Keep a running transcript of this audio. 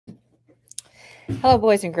Hello,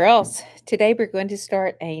 boys and girls. Today we're going to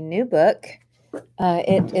start a new book.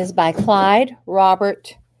 It is by Clyde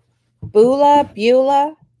Robert Bula.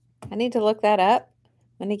 I need to look that up.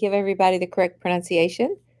 Let me give everybody the correct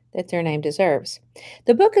pronunciation that their name deserves.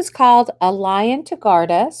 The book is called A Lion to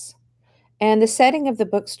Guard Us, and the setting of the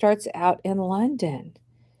book starts out in London.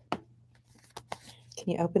 Can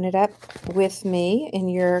you open it up with me in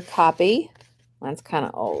your copy? Mine's kind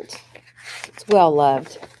of old. It's well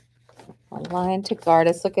loved. A lion to guard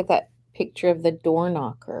us. Look at that picture of the door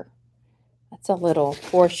knocker. That's a little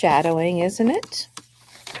foreshadowing, isn't it?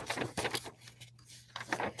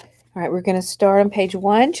 All right, we're going to start on page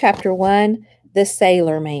 1, chapter 1, The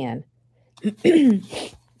Sailor Man.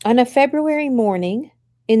 On a February morning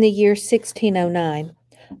in the year 1609,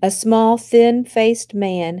 a small, thin-faced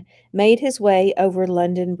man made his way over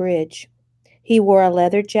London Bridge. He wore a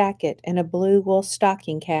leather jacket and a blue wool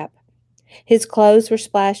stocking cap. His clothes were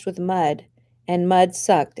splashed with mud, and mud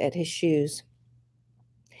sucked at his shoes.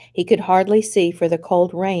 He could hardly see for the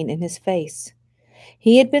cold rain in his face.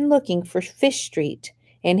 He had been looking for Fish Street,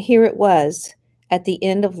 and here it was, at the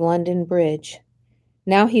end of London Bridge.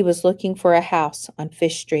 Now he was looking for a house on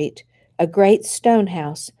Fish Street, a great stone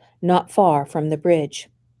house not far from the bridge.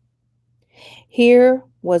 Here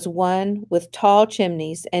was one with tall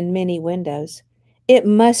chimneys and many windows. It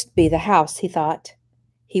must be the house, he thought.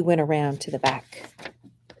 He went around to the back.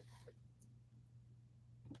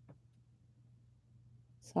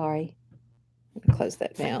 Sorry. I'm going to close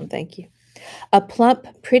that down. Thank you. A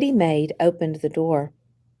plump, pretty maid opened the door.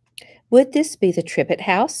 Would this be the Trippitt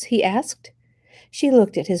house? He asked. She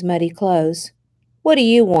looked at his muddy clothes. What do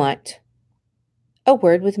you want? A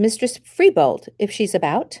word with Mistress Freebold, if she's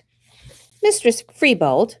about. Mistress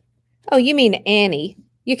Freebold? Oh, you mean Annie.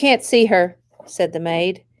 You can't see her, said the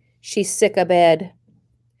maid. She's sick abed.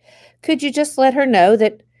 Could you just let her know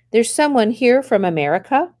that there's someone here from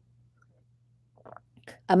America?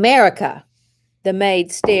 America. The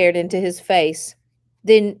maid stared into his face.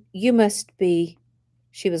 Then you must be...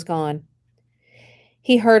 She was gone.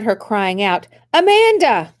 He heard her crying out,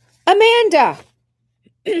 Amanda! Amanda!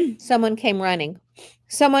 Someone came running.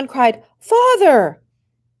 Someone cried, Father!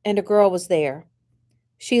 And a girl was there.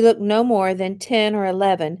 She looked no more than 10 or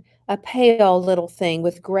 11, a pale little thing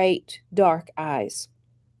with great, dark eyes.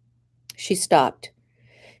 She stopped.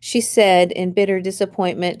 She said in bitter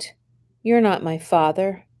disappointment, You're not my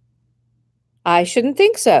father. I shouldn't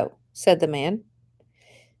think so, said the man.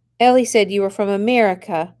 Ellie said you were from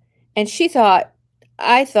America, and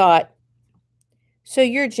I thought, so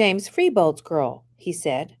you're James Freebold's girl, he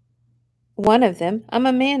said. One of them. I'm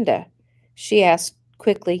Amanda. She asked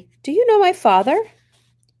quickly, Do you know my father?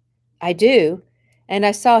 I do, and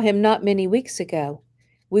I saw him not many weeks ago.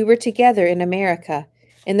 We were together in America,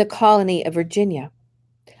 in the colony of Virginia.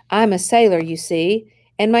 I'm a sailor, you see,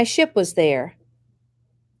 and my ship was there.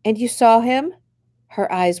 And you saw him?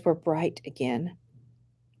 Her eyes were bright again.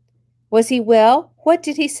 Was he well? What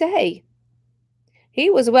did he say?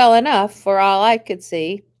 He was well enough, for all I could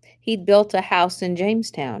see. He'd built a house in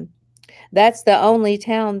Jamestown. That's the only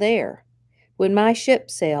town there. When my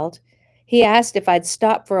ship sailed, he asked if I'd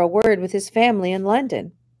stop for a word with his family in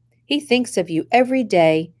London. He thinks of you every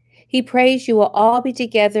day. He prays you will all be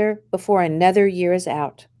together before another year is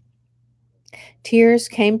out. Tears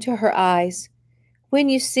came to her eyes. When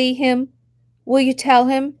you see him, will you tell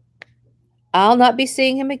him? I'll not be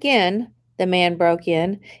seeing him again, the man broke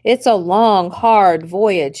in. It's a long, hard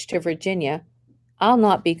voyage to Virginia. I'll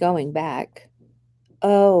not be going back.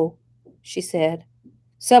 Oh, she said.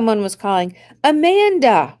 Someone was calling,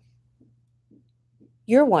 Amanda!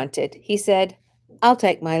 You're wanted, he said. I'll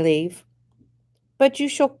take my leave. But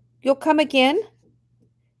you'll come again?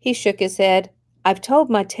 He shook his head. I've told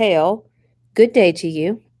my tale. Good day to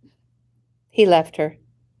you. He left her.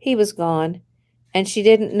 He was gone, and she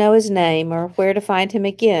didn't know his name or where to find him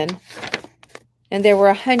again. And there were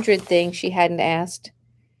 100 things she hadn't asked.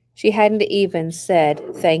 She hadn't even said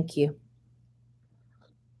thank you.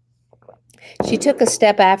 She took a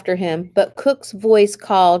step after him, but Cook's voice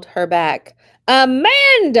called her back.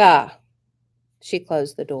 Amanda! She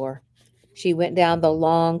closed the door. She went down the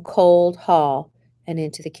long, cold hall and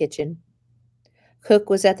into the kitchen. Cook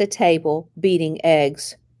was at the table, beating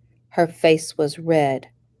eggs. Her face was red.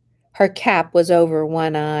 Her cap was over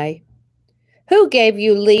one eye. Who gave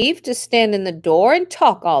you leave to stand in the door and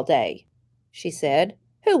talk all day? She said.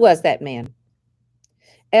 Who was that man?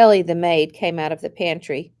 Ellie, the maid, came out of the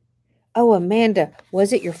pantry. Oh, Amanda,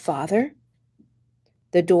 was it your father?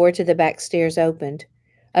 The door to the back stairs opened.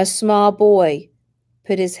 A small boy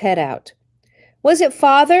put his head out. Was it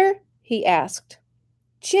father? He asked.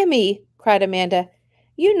 Jimmy, cried Amanda.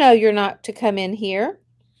 You know you're not to come in here."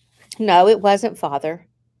 "No, it wasn't, Father."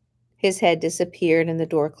 His head disappeared and the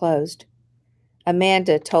door closed.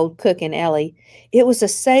 Amanda told Cook and Ellie, "It was a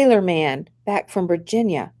sailor man back from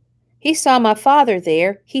Virginia. He saw my father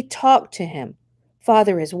there. He talked to him.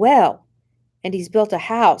 Father is well, and he's built a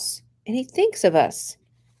house, and he thinks of us."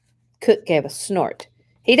 Cook gave a snort.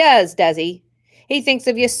 "He does he? He thinks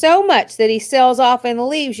of you so much that he sails off and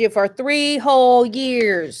leaves you for 3 whole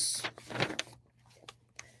years."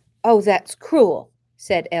 "Oh, that's cruel,"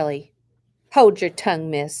 said Ellie. "Hold your tongue,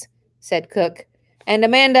 miss," said Cook. "And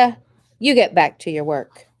Amanda, you get back to your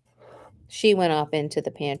work." She went off into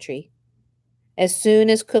the pantry. As soon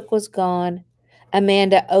as Cook was gone,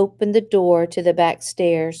 Amanda opened the door to the back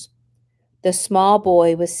stairs. The small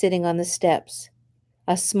boy was sitting on the steps.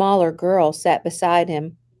 A smaller girl sat beside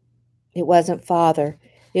him. "It wasn't Father.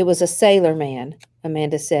 It was a sailor man,"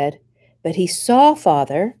 Amanda said. "But he saw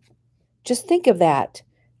Father. Just think of that.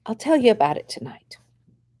 I'll tell you about it tonight."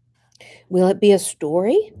 "Will it be a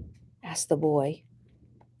story?" asked the boy.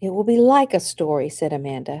 "It will be like a story," said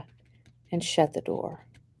Amanda, and shut the door.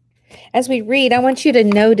 As we read, I want you to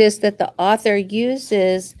notice that the author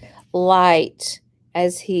uses light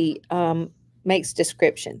as he makes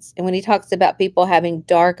descriptions. And when he talks about people having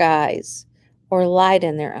dark eyes or light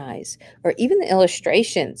in their eyes, or even the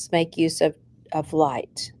illustrations make use of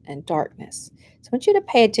light and darkness. So I want you to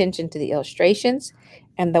pay attention to the illustrations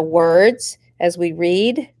and the words as we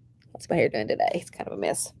read. What's my hair doing today? It's kind of a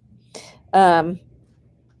mess.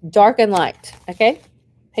 Dark and light. Okay.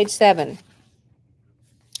 Page 7.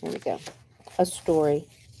 There we go. A story.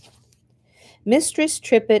 Mistress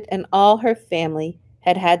Trippett and all her family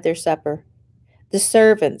had had their supper. The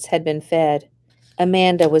servants had been fed.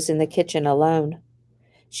 Amanda was in the kitchen alone.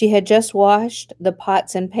 She had just washed the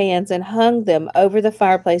pots and pans and hung them over the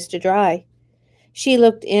fireplace to dry. She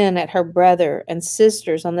looked in at her brother and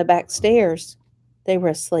sisters on the back stairs. They were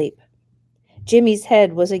asleep. Jimmy's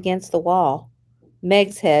head was against the wall.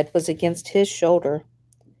 Meg's head was against his shoulder.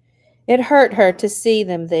 It hurt her to see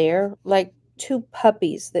them there, like 2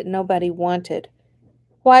 puppies that nobody wanted.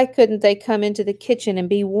 Why couldn't they come into the kitchen and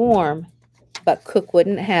be warm? But Cook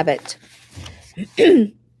wouldn't have it.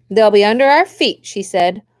 "They'll be under our feet," she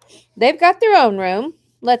said. "They've got their own room.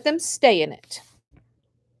 Let them stay in it."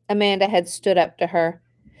 Amanda had stood up to her.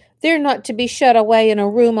 "They're not to be shut away in a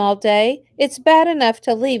room all day. It's bad enough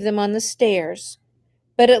to leave them on the stairs.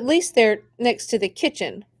 But at least they're next to the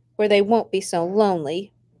kitchen, where they won't be so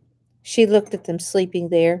lonely." She looked at them sleeping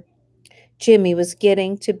there. Jimmy was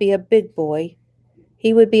getting to be a big boy.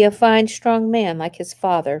 He would be a fine, strong man like his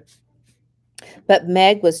father. But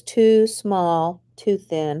Meg was too small, too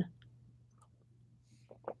thin.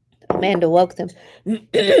 Amanda woke them.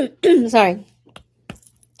 Sorry.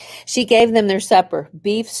 She gave them their supper,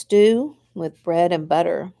 beef stew with bread and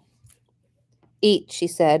butter. "Eat," she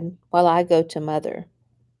said, "while I go to Mother."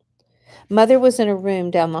 Mother was in a room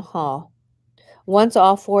down the hall. Once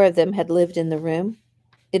all 4 of them had lived in the room.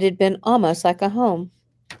 It had been almost like a home.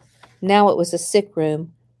 Now it was a sick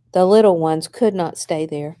room. The little ones could not stay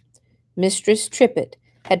there. Mistress Trippett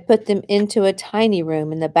had put them into a tiny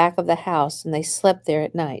room in the back of the house, and they slept there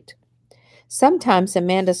at night. Sometimes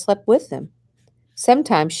Amanda slept with them.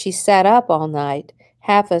 Sometimes she sat up all night,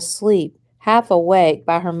 half asleep, half awake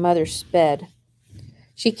by her mother's bed.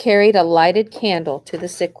 She carried a lighted candle to the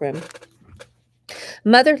sick room.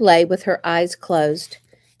 Mother lay with her eyes closed.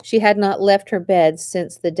 She had not left her bed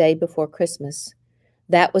since the day before Christmas.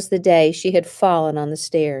 That was the day she had fallen on the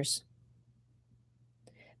stairs.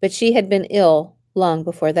 But she had been ill long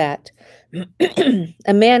before that.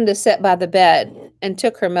 Amanda sat by the bed and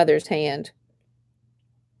took her mother's hand.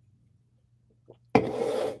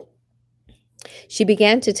 She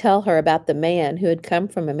began to tell her about the man who had come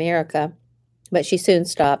from America, but she soon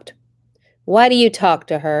stopped. "Why do you talk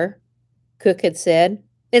to her?" Cook had said.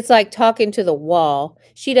 "It's like talking to the wall.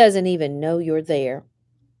 She doesn't even know you're there."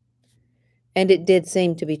 And it did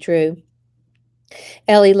seem to be true.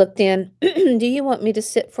 Ellie looked in. "Do you want me to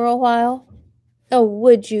sit for a while?" "Oh,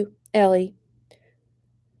 would you, Ellie?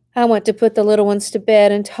 I want to put the little ones to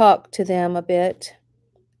bed and talk to them a bit."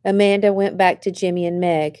 Amanda went back to Jimmy and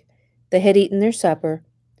Meg. They had eaten their supper.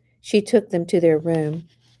 She took them to their room.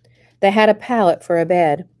 They had a pallet for a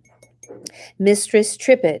bed. Mistress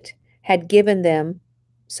Trippett had given them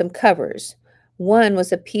some covers. One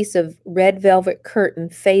was a piece of red velvet curtain,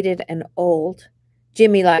 faded and old.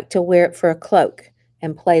 Jimmy liked to wear it for a cloak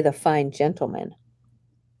and play the fine gentleman.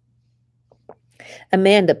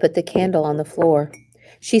 Amanda put the candle on the floor.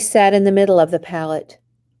 She sat in the middle of the pallet.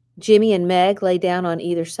 Jimmy and Meg lay down on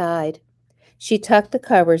either side. She tucked the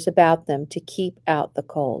covers about them to keep out the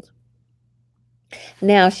cold.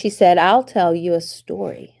 Now, she said, I'll tell you a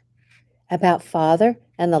story. About Father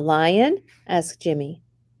and the lion? Asked Jimmy.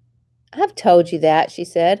 I've told you that, she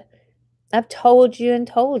said. I've told you and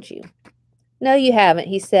told you. No, you haven't,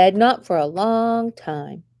 he said, not for a long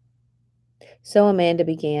time. So Amanda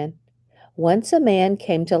began. Once a man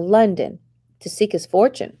came to London to seek his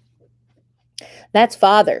fortune. That's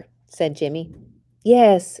Father, said Jimmy.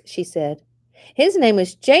 Yes, she said. His name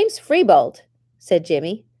was James Freebold, said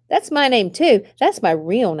Jimmy. That's my name, too. That's my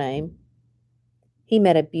real name. He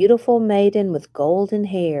met a beautiful maiden with golden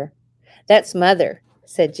hair. That's Mother,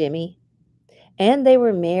 said Jimmy. And they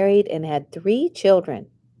were married and had 3 children.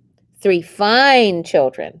 3 fine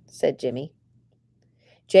children, said Jimmy.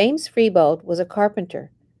 James Freebold was a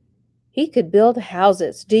carpenter. He could build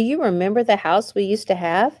houses. Do you remember the house we used to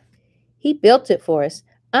have? He built it for us.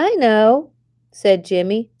 I know, said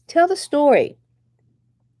Jimmy. Tell the story.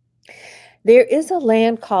 There is a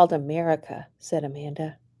land called America, said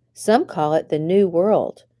Amanda. Some call it the New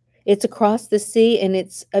World. It's across the sea, and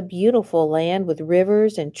it's a beautiful land with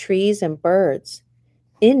rivers and trees and birds.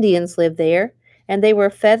 Indians live there, and they wear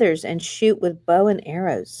feathers and shoot with bow and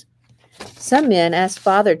arrows. Some men asked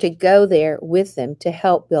Father to go there with them to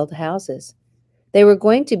help build houses. They were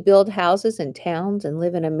going to build houses and towns and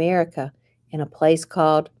live in America in a place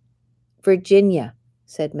called Virginia,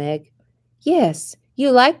 said Meg. Yes,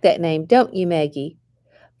 you like that name, don't you, Maggie?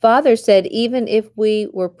 Father said even if we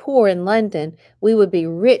were poor in London, we would be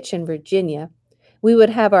rich in Virginia. We would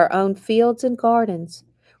have our own fields and gardens.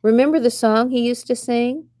 Remember the song he used to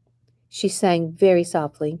sing? She sang very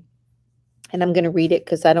softly, and I'm going to read it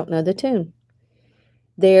because I don't know the tune.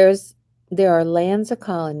 There are lands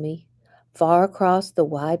a-calling me, far across the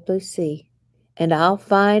wide blue sea, and I'll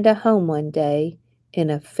find a home one day in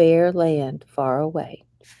a fair land far away.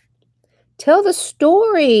 Tell the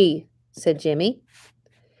story, said Jimmy.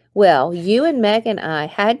 Well, you and Meg and I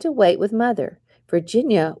had to wait with Mother.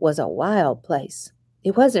 Virginia was a wild place.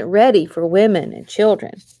 It wasn't ready for women and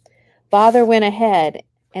children. Father went ahead,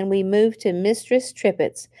 and we moved to Mistress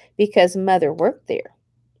Trippett's because Mother worked there.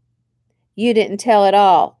 You didn't tell it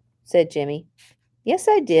all, said Jimmy. Yes,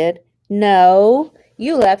 I did. No,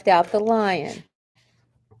 you left out the lion.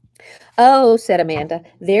 Oh, said Amanda,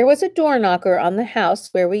 there was a door knocker on the house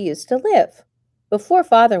where we used to live. Before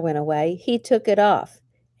Father went away, he took it off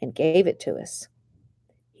and gave it to us.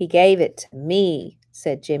 He gave it to me,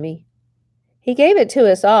 said Jimmy. He gave it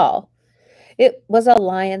to us all. It was a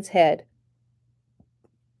lion's head.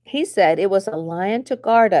 He said it was a lion to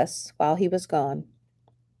guard us while he was gone.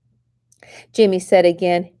 Jimmy said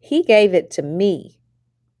again, he gave it to me.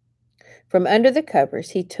 From under the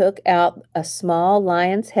covers, he took out a small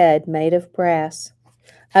lion's head made of brass.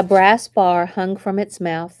 A brass bar hung from its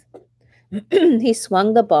mouth. He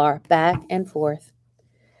swung the bar back and forth.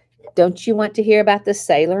 Don't you want to hear about the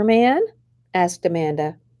sailor man? Asked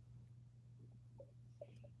Amanda.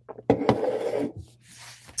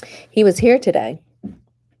 He was here today.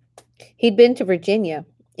 He'd been to Virginia,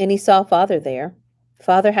 and he saw Father there.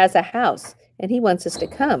 Father has a house, and he wants us to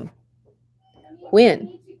come.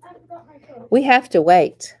 When? We have to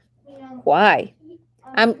wait. Why?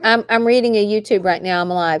 I'm reading a YouTube right now. I'm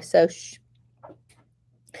live, so shh.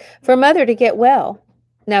 For Mother to get well.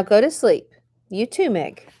 Now go to sleep. You too,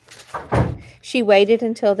 Meg. She waited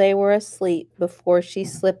until they were asleep before she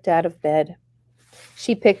slipped out of bed.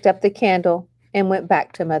 She picked up the candle and went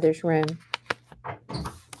back to Mother's room.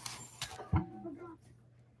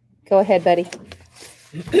 Go ahead, buddy.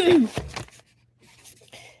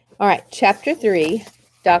 All right, Chapter 3,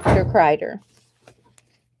 Dr. Kreider.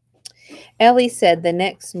 Ellie said the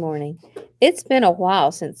next morning, it's been a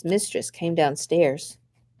while since Mistress came downstairs.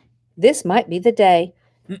 This might be the day.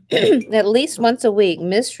 At least once a week,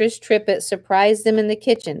 Mistress Trippett surprised them in the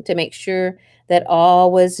kitchen to make sure that all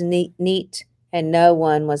was neat and no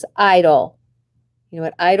one was idle. You know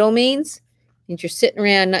what idle means? It means you're sitting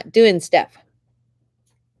around not doing stuff.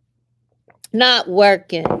 Not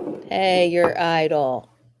working. Hey, you're idle.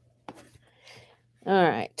 All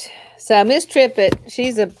right. So Miss Trippett,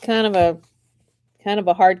 she's a kind of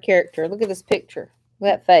a hard character. Look at this picture. Look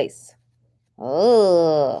at that face.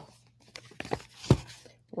 Oh.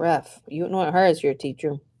 Rough. You wouldn't want her as your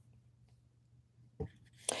teacher.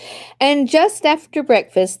 And just after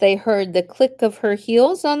breakfast, they heard the click of her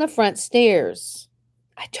heels on the front stairs.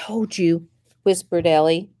 I told you, whispered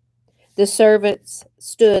Ellie. The servants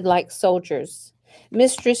stood like soldiers.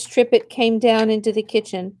 Mistress Trippett came down into the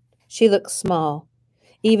kitchen. She looked small.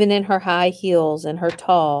 Even in her high heels and her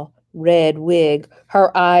tall, red wig,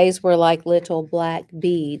 her eyes were like little black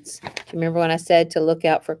beads. Do you remember when I said to look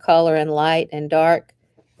out for color and light and dark?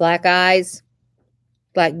 Black eyes.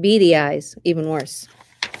 Like beady eyes, even worse.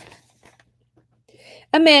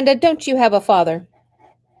 Amanda, don't you have a father?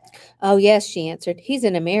 Oh, yes, she answered. He's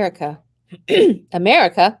in America.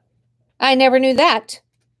 America? I never knew that.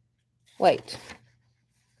 Wait.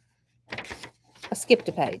 I skipped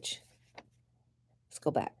a page. Let's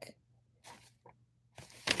go back.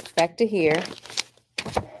 Back to here.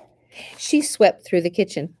 She swept through the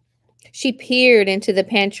kitchen. She peered into the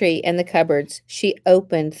pantry and the cupboards. She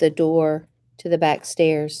opened the door to the back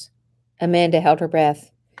stairs. Amanda held her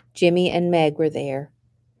breath. Jimmy and Meg were there.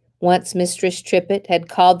 Once Mistress Trippett had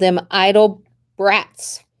called them idle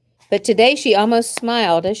brats, but today she almost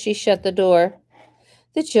smiled as she shut the door.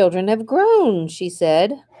 The children have grown, she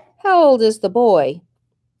said. How old is the boy?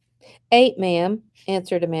 8, ma'am,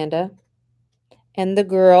 answered Amanda. And the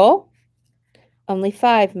girl? Only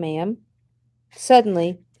 5, ma'am.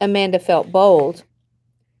 Suddenly, Amanda felt bold.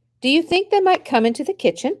 Do you think they might come into the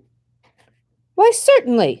kitchen? Why,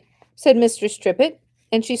 certainly, said Mistress Trippett,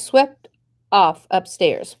 and she swept off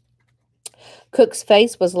upstairs. Cook's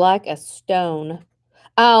face was like a stone.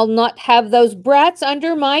 I'll not have those brats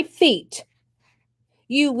under my feet.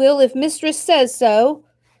 You will if Mistress says so,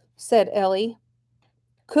 said Ellie.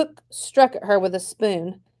 Cook struck at her with a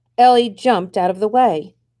spoon. Ellie jumped out of the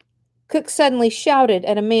way. Cook suddenly shouted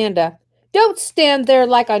at Amanda, Don't stand there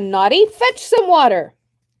like a naughty. Fetch some water.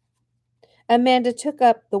 Amanda took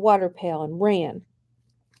up the water pail and ran.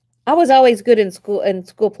 I was always good in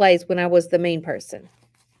school plays when I was the mean person.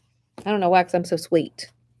 I don't know why, because I'm so sweet.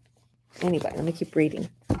 Anyway, let me keep reading.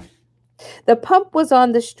 The pump was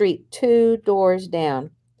on the street, 2 doors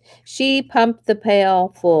down. She pumped the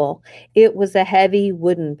pail full. It was a heavy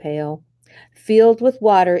wooden pail. Filled with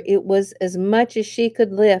water, it was as much as she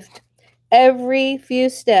could lift. Every few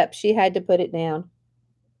steps, she had to put it down.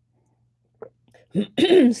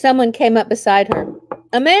 Someone came up beside her.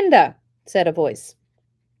 Amanda, said a voice.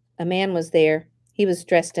 A man was there. He was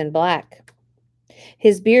dressed in black.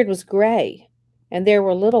 His beard was gray, and there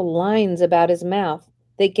were little lines about his mouth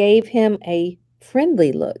that gave him a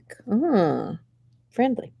friendly look.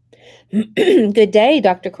 Friendly. Good day,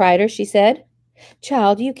 Dr. Kreider, she said.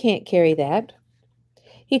 Child, you can't carry that.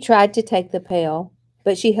 He tried to take the pail,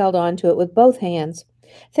 but she held on to it with both hands.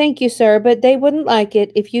 Thank you, sir, but they wouldn't like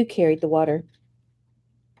it if you carried the water.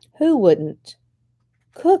 Who wouldn't?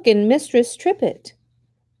 Cook and Mistress Trippett.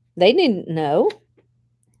 They didn't know.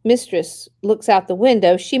 Mistress looks out the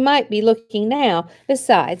window. She might be looking now.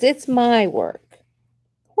 Besides, it's my work.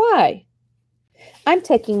 Why? I'm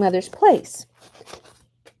taking Mother's place.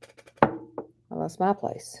 Well, that's my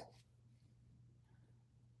place.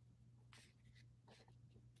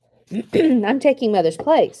 I'm taking Mother's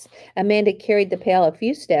place. Amanda carried the pail a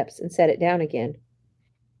few steps and set it down again.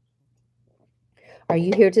 Are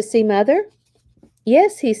you here to see Mother?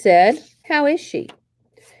 Yes, he said. How is she?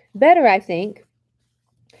 Better, I think.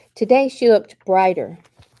 Today she looked brighter.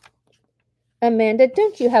 Amanda,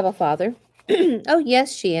 don't you have a father? Oh,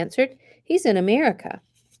 yes, she answered. He's in America.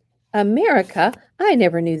 America? I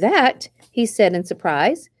never knew that, he said in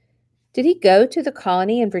surprise. Did he go to the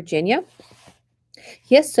colony in Virginia?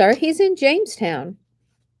 Yes, sir, he's in Jamestown.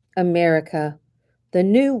 America, the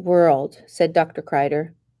New World, said Dr.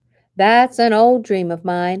 Kreider. That's an old dream of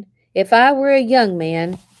mine. If I were a young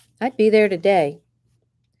man, I'd be there today.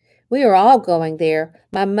 We are all going there,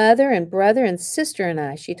 my mother and brother and sister and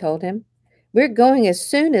I, she told him. We're going as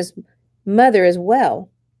soon as Mother is well.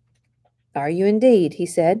 Are you indeed, he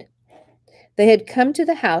said. They had come to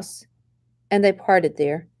the house, and they parted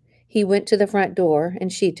there. He went to the front door,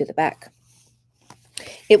 and she to the back.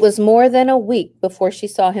 It was more than a week before she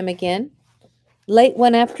saw him again. Late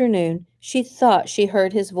one afternoon, she thought she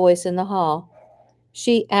heard his voice in the hall.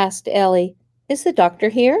 She asked Ellie, Is the doctor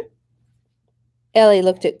here? Ellie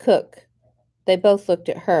looked at Cook. They both looked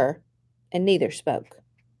at her, and neither spoke.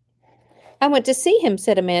 I went to see him,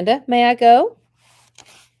 said Amanda. May I go?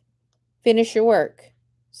 Finish your work,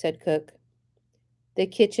 said Cook. The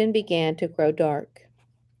kitchen began to grow dark.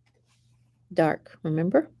 Dark,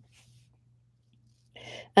 remember?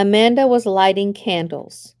 Amanda was lighting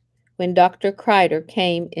candles when Dr. Kreider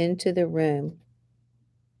came into the room.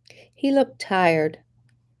 He looked tired.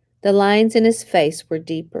 The lines in his face were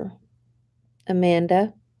deeper.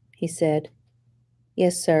 Amanda, he said.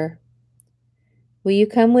 Yes, sir. Will you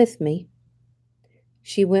come with me?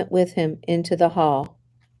 She went with him into the hall.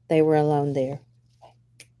 They were alone there.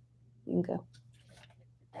 You can go.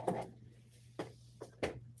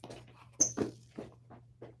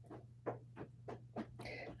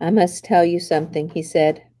 I must tell you something, he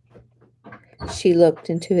said. She looked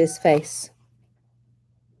into his face.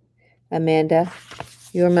 Amanda,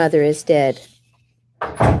 your mother is dead.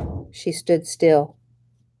 She stood still.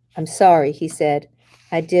 I'm sorry, he said.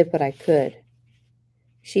 I did what I could.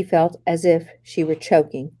 She felt as if she were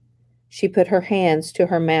choking. She put her hands to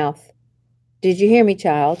her mouth. Did you hear me,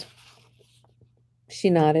 child? She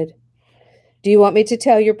nodded. Do you want me to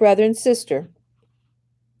tell your brother and sister?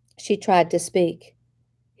 She tried to speak.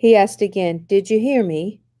 He asked again, Did you hear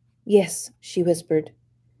me? Yes, she whispered.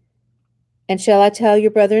 And shall I tell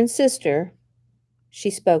your brother and sister?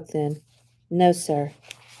 She spoke then. No, sir.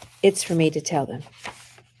 It's for me to tell them.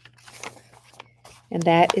 And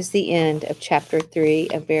that is the end of chapter 3,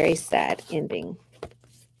 a very sad ending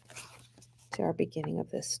to our beginning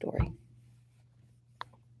of this story.